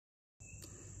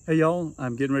Hey y'all,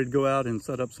 I'm getting ready to go out and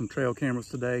set up some trail cameras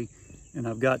today, and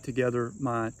I've got together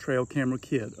my trail camera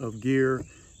kit of gear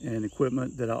and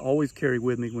equipment that I always carry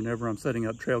with me whenever I'm setting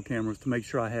up trail cameras to make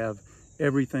sure I have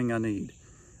everything I need.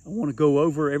 I want to go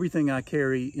over everything I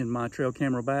carry in my trail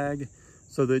camera bag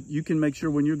so that you can make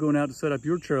sure when you're going out to set up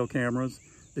your trail cameras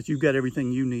that you've got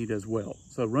everything you need as well.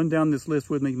 So run down this list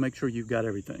with me, make sure you've got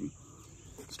everything.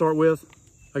 Start with,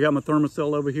 I got my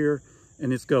thermocell over here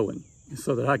and it's going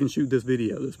so that I can shoot this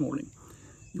video this morning.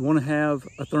 You want to have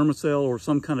a thermocell or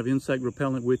some kind of insect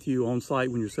repellent with you on site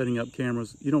when you're setting up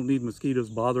cameras. You don't need mosquitoes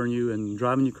bothering you and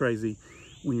driving you crazy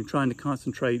when you're trying to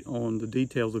concentrate on the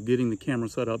details of getting the camera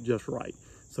set up just right.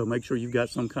 So make sure you've got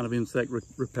some kind of insect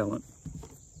repellent.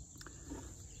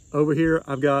 Over here,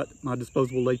 I've got my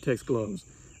disposable latex gloves.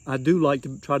 I do like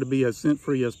to try to be as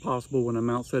scent-free as possible when I'm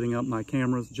out setting up my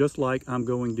cameras, just like I'm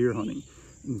going deer hunting.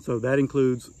 And so that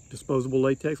includes disposable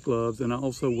latex gloves, and I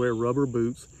also wear rubber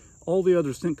boots, all the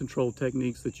other scent control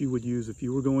techniques that you would use if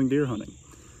you were going deer hunting.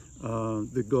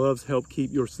 The gloves help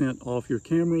keep your scent off your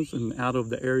cameras and out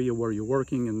of the area where you're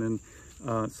working, and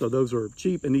then so those are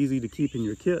cheap and easy to keep in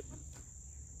your kit.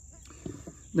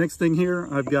 Next thing here,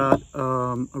 I've got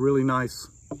a really nice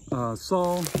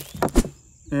saw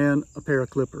and a pair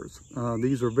of clippers.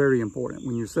 These are very important.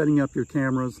 When you're setting up your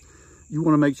cameras, you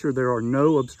want to make sure there are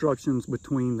no obstructions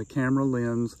between the camera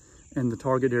lens and the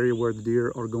target area where the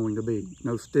deer are going to be.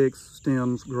 No sticks,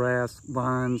 stems, grass,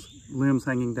 vines, limbs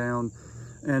hanging down.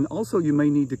 And also you may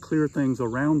need to clear things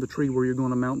around the tree where you're going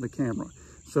to mount the camera.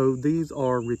 So these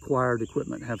are required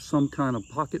equipment. Have some kind of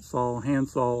pocket saw,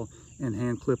 and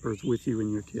hand clippers with you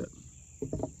in your kit.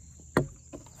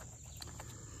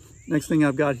 Next thing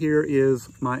I've got here is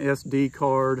my SD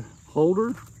card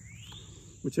holder,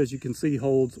 which as you can see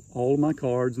holds all of my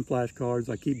cards and flash cards.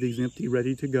 I keep these empty,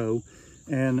 ready to go.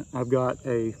 And I've got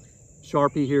a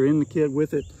Sharpie here in the kit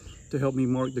with it to help me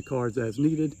mark the cards as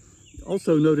needed.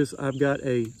 Also notice I've got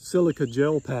a silica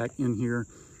gel pack in here.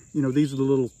 You know, these are the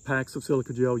little packs of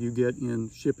silica gel you get in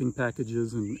shipping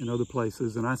packages and other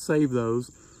places. And I save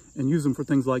those and use them for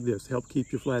things like this, help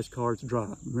keep your flash cards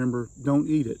dry. Remember, don't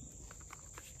eat it.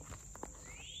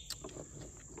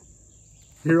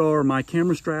 Here are my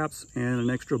camera straps and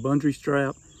an extra bungee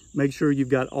strap. Make sure you've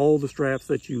got all the straps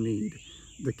that you need.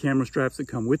 The camera straps that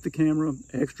come with the camera,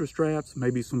 extra straps,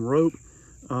 maybe some rope,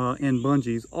 and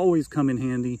bungees always come in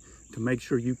handy to make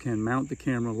sure you can mount the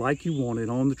camera like you want it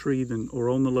on the tree or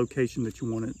on the location that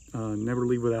you want it. Never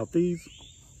leave without these.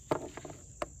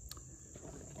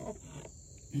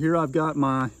 Here I've got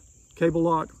my cable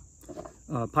lock,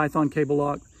 Python cable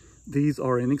lock. These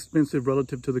are inexpensive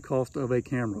relative to the cost of a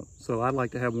camera. So I'd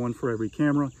like to have one for every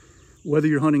camera. Whether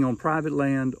you're hunting on private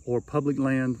land or public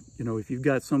land, you know, if you've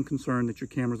got some concern that your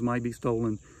cameras might be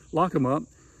stolen, lock them up,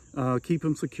 keep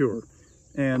them secure.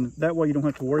 And that way you don't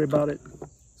have to worry about it.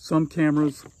 Some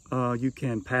cameras, you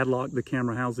can padlock the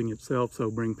camera housing itself.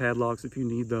 So bring padlocks if you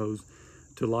need those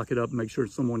to lock it up and make sure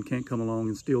someone can't come along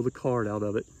and steal the card out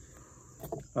of it.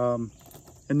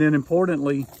 And then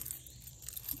importantly,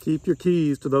 keep your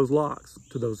keys to those locks,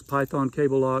 to those Python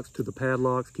cable locks, to the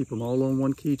padlocks. Keep them all on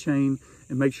one keychain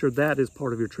and make sure that is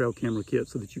part of your trail camera kit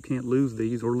so that you can't lose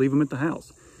these or leave them at the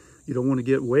house. You don't want to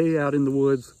get way out in the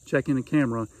woods checking a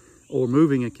camera or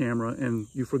moving a camera and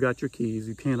you forgot your keys.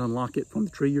 You can't unlock it from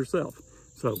the tree yourself.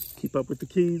 So keep up with the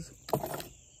keys.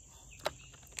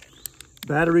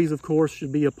 Batteries, of course,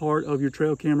 should be a part of your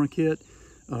trail camera kit.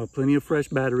 Plenty of fresh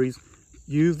batteries.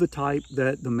 Use the type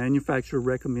that the manufacturer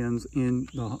recommends in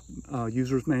the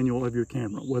user's manual of your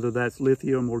camera, whether that's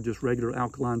lithium or just regular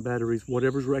alkaline batteries,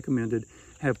 whatever's recommended.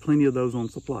 Have plenty of those on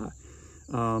supply.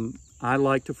 I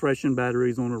like to freshen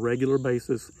batteries on a regular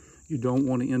basis. You don't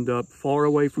want to end up far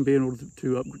away from being able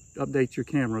to update your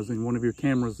cameras and one of your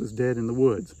cameras is dead in the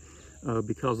woods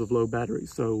because of low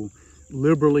batteries. So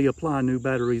liberally apply new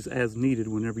batteries as needed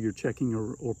whenever you're checking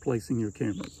or placing your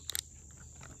cameras.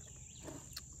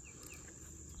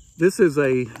 This is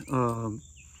a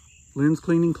lens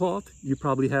cleaning cloth. You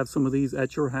probably have some of these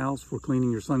at your house for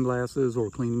cleaning your sunglasses or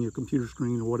cleaning your computer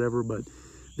screen or whatever, but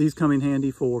these come in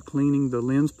handy for cleaning the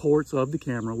lens ports of the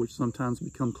camera, which sometimes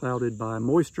become clouded by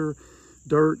moisture,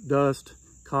 dirt, dust,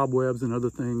 cobwebs, and other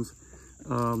things.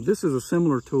 This is a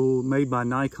similar tool made by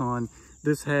Nikon.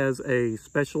 This has a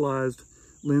specialized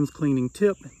lens cleaning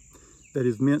tip that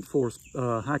is meant for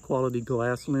high quality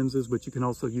glass lenses, but you can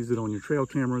also use it on your trail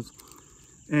cameras.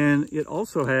 And it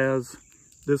also has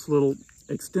this little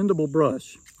extendable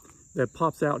brush that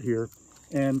pops out here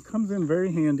and comes in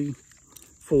very handy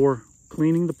for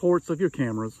cleaning the ports of your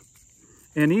cameras.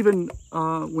 And even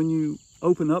when you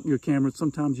open up your cameras,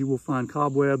 sometimes you will find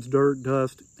cobwebs, dirt,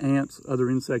 dust, ants, other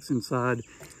insects inside.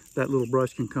 that little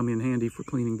brush can come in handy for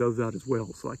cleaning those out as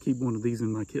well. So I keep one of these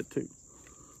in my kit too.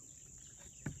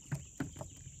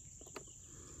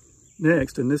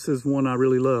 Next, and this is one I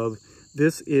really love,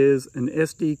 this is an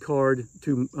SD card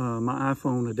to my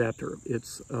iPhone adapter.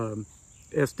 It's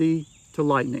SD to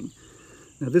Lightning.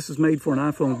 Now this is made for an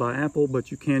iPhone by Apple,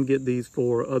 but you can get these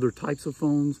for other types of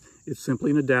phones. It's simply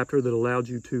an adapter that allows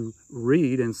you to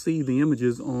read and see the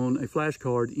images on a flash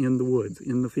card in the woods,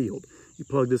 in the field. You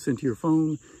plug this into your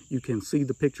phone, you can see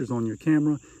the pictures on your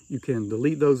camera, you can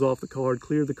delete those off the card,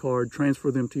 clear the card, transfer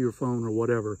them to your phone or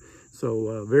whatever.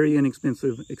 So very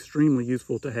inexpensive, extremely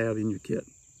useful to have in your kit.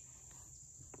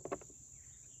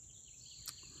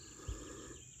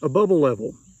 A bubble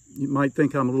level. You might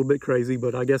think I'm a little bit crazy,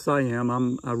 but I guess I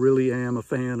am. I really am a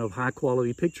fan of high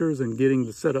quality pictures and getting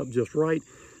the setup just right.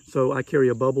 So I carry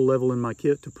a bubble level in my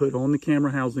kit to put on the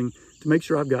camera housing to make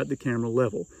sure I've got the camera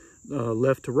level,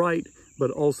 left to right,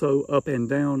 but also up and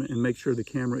down, and make sure the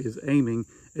camera is aiming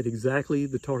at exactly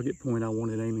the target point I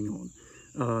want it aiming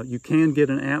on. You can get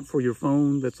an app for your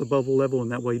phone that's a bubble level, and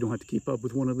that way you don't have to keep up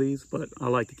with one of these, but I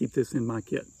like to keep this in my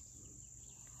kit.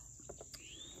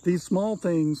 These small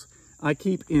things I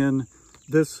keep in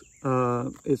this,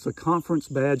 it's a conference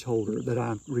badge holder that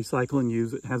I recycle and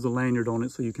use. It has a lanyard on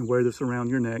it so you can wear this around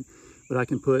your neck, but I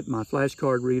can put my flash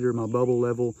card reader, my bubble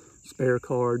level, spare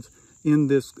cards in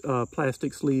this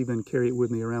plastic sleeve and carry it with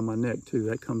me around my neck too.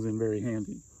 That comes in very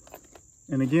handy.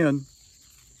 And again,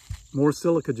 more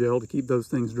silica gel to keep those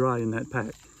things dry in that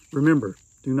pack. Remember,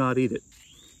 do not eat it.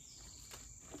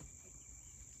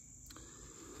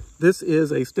 This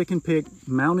is a stick and pick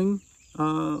mounting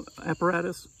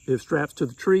apparatus. It straps to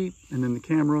the tree, and then the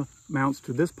camera mounts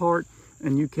to this part,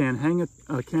 and you can hang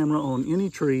a camera on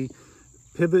any tree,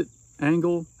 pivot,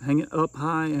 angle, hang it up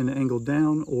high and angle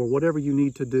down, or whatever you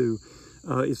need to do.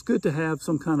 It's good to have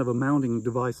some kind of a mounting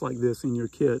device like this in your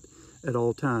kit at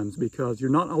all times, because you're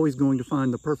not always going to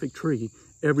find the perfect tree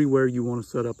everywhere you want to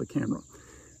set up a camera.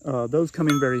 Those come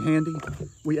in very handy.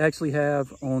 We actually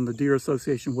have on the Deer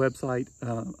Association website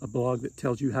a blog that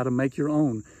tells you how to make your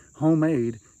own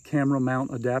homemade camera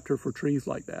mount adapter for trees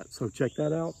like that. So check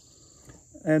that out.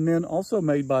 And then also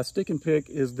made by Stick and Pick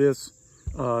is this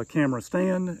camera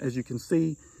stand. As you can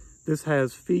see, this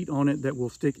has feet on it that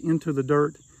will stick into the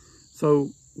dirt. So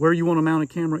where you want to mount a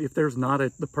camera, if there's not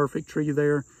the perfect tree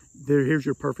here's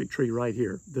your perfect tree right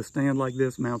here. The stand like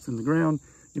this mounts in the ground.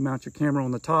 You mount your camera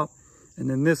on the top. And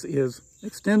then this is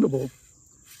extendable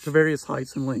to various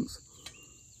heights and lengths.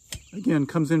 Again,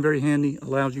 comes in very handy,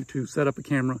 allows you to set up a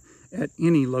camera at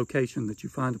any location that you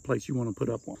find a place you want to put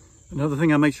up on. Another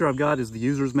thing I make sure I've got is the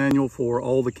user's manual for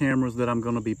all the cameras that I'm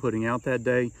going to be putting out that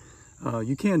day.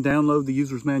 You can download the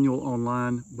user's manual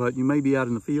online, but you may be out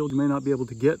in the field, you may not be able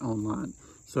to get online.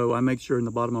 So I make sure in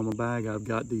the bottom of my bag I've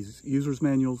got these user's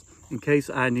manuals in case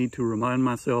I need to remind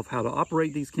myself how to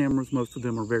operate these cameras. Most of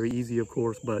them are very easy, of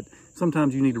course, but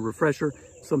sometimes you need a refresher.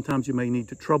 Sometimes you may need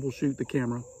to troubleshoot the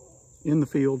camera in the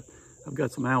field. I've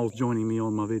got some owls joining me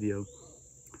on my video.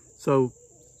 So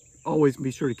always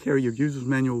be sure to carry your user's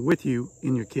manual with you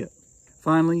in your kit.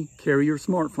 Finally, carry your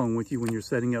smartphone with you when you're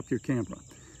setting up your camera.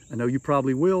 I know you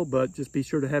probably will, but just be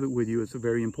sure to have it with you. It's a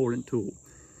very important tool.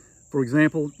 For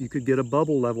example, you could get a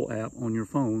bubble level app on your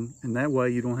phone, and that way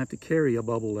you don't have to carry a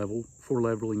bubble level for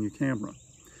leveling your camera.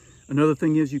 Another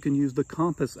thing is you can use the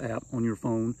compass app on your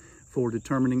phone for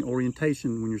determining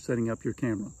orientation when you're setting up your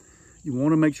camera. You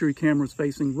want to make sure your camera is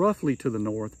facing roughly to the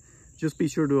north. Just be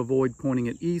sure to avoid pointing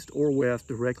it east or west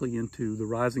directly into the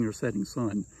rising or setting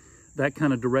sun. That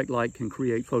kind of direct light can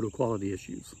create photo quality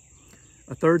issues.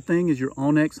 A third thing is your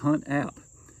onX Hunt app.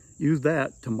 Use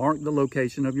that to mark the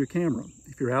location of your camera.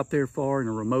 If you're out there far in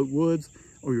a remote woods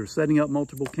or you're setting up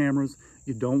multiple cameras,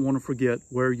 you don't want to forget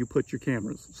where you put your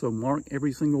cameras. So mark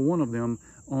every single one of them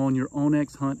on your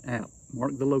onX Hunt app.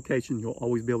 Mark the location. You'll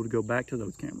always be able to go back to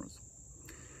those cameras.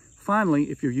 Finally,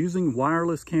 if you're using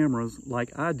wireless cameras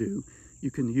like I do,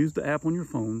 you can use the app on your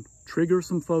phone, trigger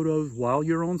some photos while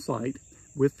you're on site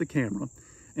with the camera,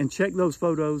 and check those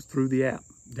photos through the app.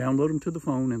 Download them to the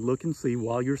phone and look and see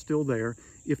while you're still there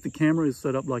if the camera is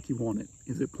set up like you want it.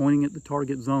 Is it pointing at the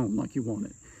target zone like you want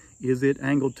it? Is it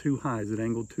angled too high? Is it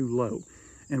angled too low?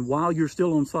 And while you're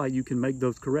still on site, you can make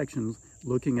those corrections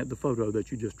looking at the photo that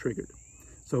you just triggered.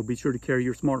 So be sure to carry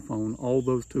your smartphone. All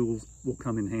those tools will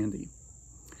come in handy.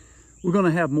 We're going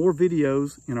to have more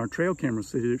videos in our trail camera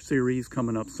series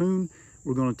coming up soon.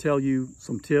 We're going to tell you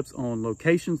some tips on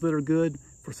locations that are good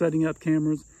for setting up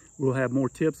cameras. We'll have more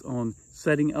tips on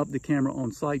setting up the camera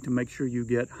on site to make sure you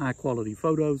get high quality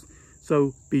photos.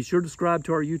 So be sure to subscribe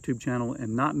to our YouTube channel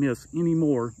and not miss any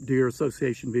more Deer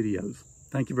Association videos.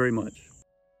 Thank you very much.